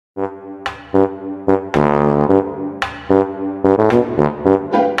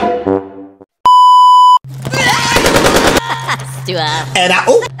And I...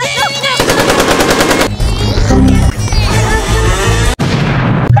 Oh!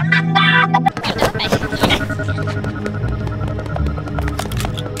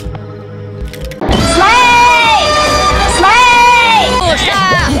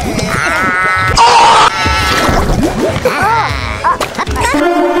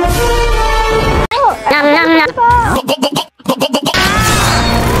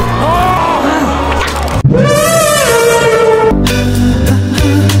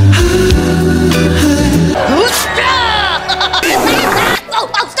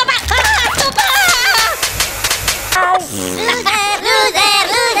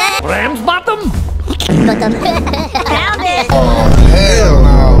 Ram's bottom? Oh, hell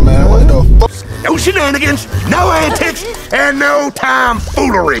no, man. What the fuck? No shenanigans, no antics, and no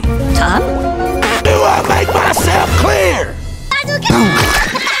tomfoolery. Tom? Do I make myself clear?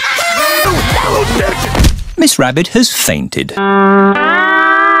 No objection. Miss Rabbit has fainted.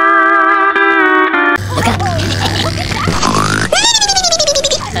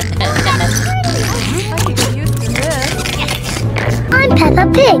 I'm Peppa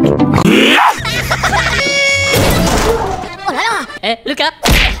Pig. Look up.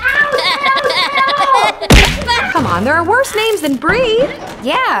 Come on, there are worse names than Bree.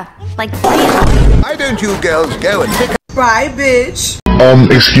 Yeah, like Bree. Why don't you girls go and pick up? Bye, bitch.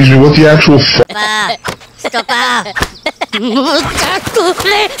 Excuse me, what the actual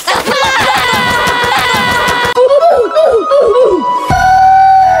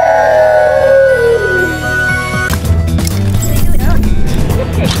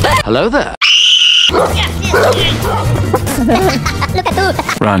Hello there.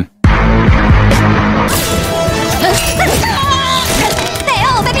 Run.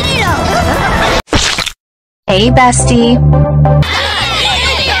 Hey, bestie.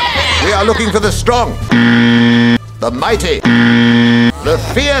 We are looking for the strong, the mighty, the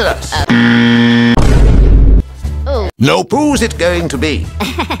fearless. Nope. Who's it going to be?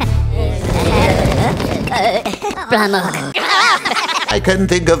 I can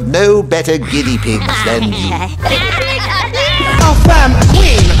think of no better guinea pigs than you. Fam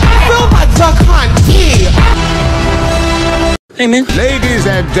queen, fill my duck hunt tea. Hey, man. Ladies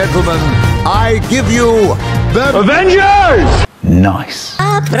and gentlemen, I give you the Avengers! Nice.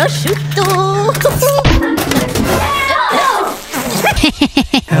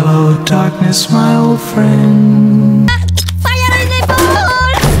 Hello, darkness, my old friend. Fire in the ball!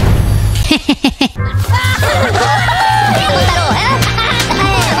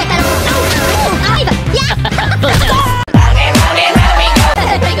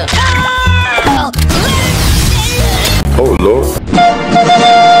 Oh, Lord.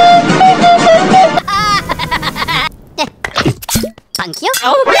 Thank you.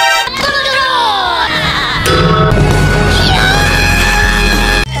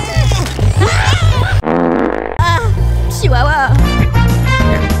 Chihuahua.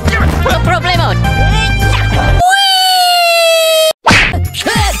 Problema.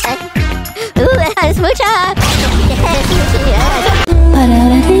 Escucha.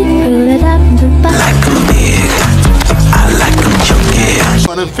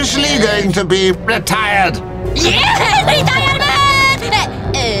 unofficially going to be retired. Yeah, retirement!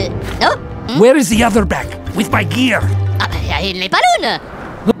 No? Where is the other bag with my gear? In the balloon.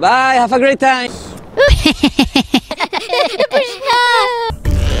 Bye, have a great time.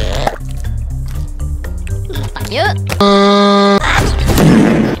 Thank you.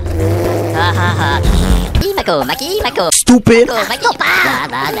 Mako. Stupid. Mako.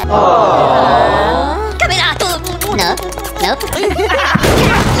 Camera, tú. No.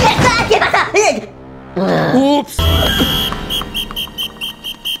 ¿Qué pasa? Oops.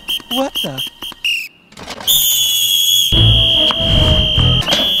 What the?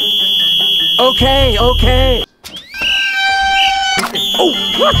 Okay. Oh,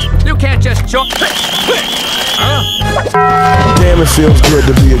 what? You can't just jump. Damn, it feels good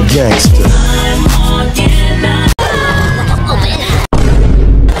to be a gangster.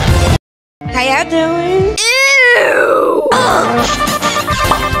 How y'all doing? Ew!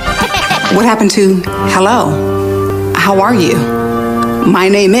 What happened to hello? How are you? My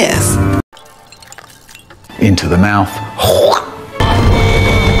name is. Into the mouth.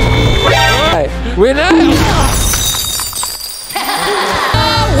 We're now.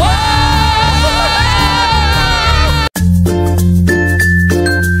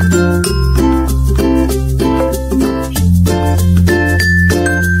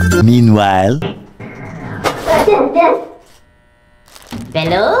 Meanwhile.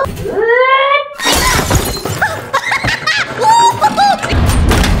 Hello?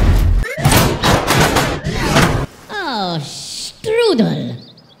 Oh, stupid! noodle.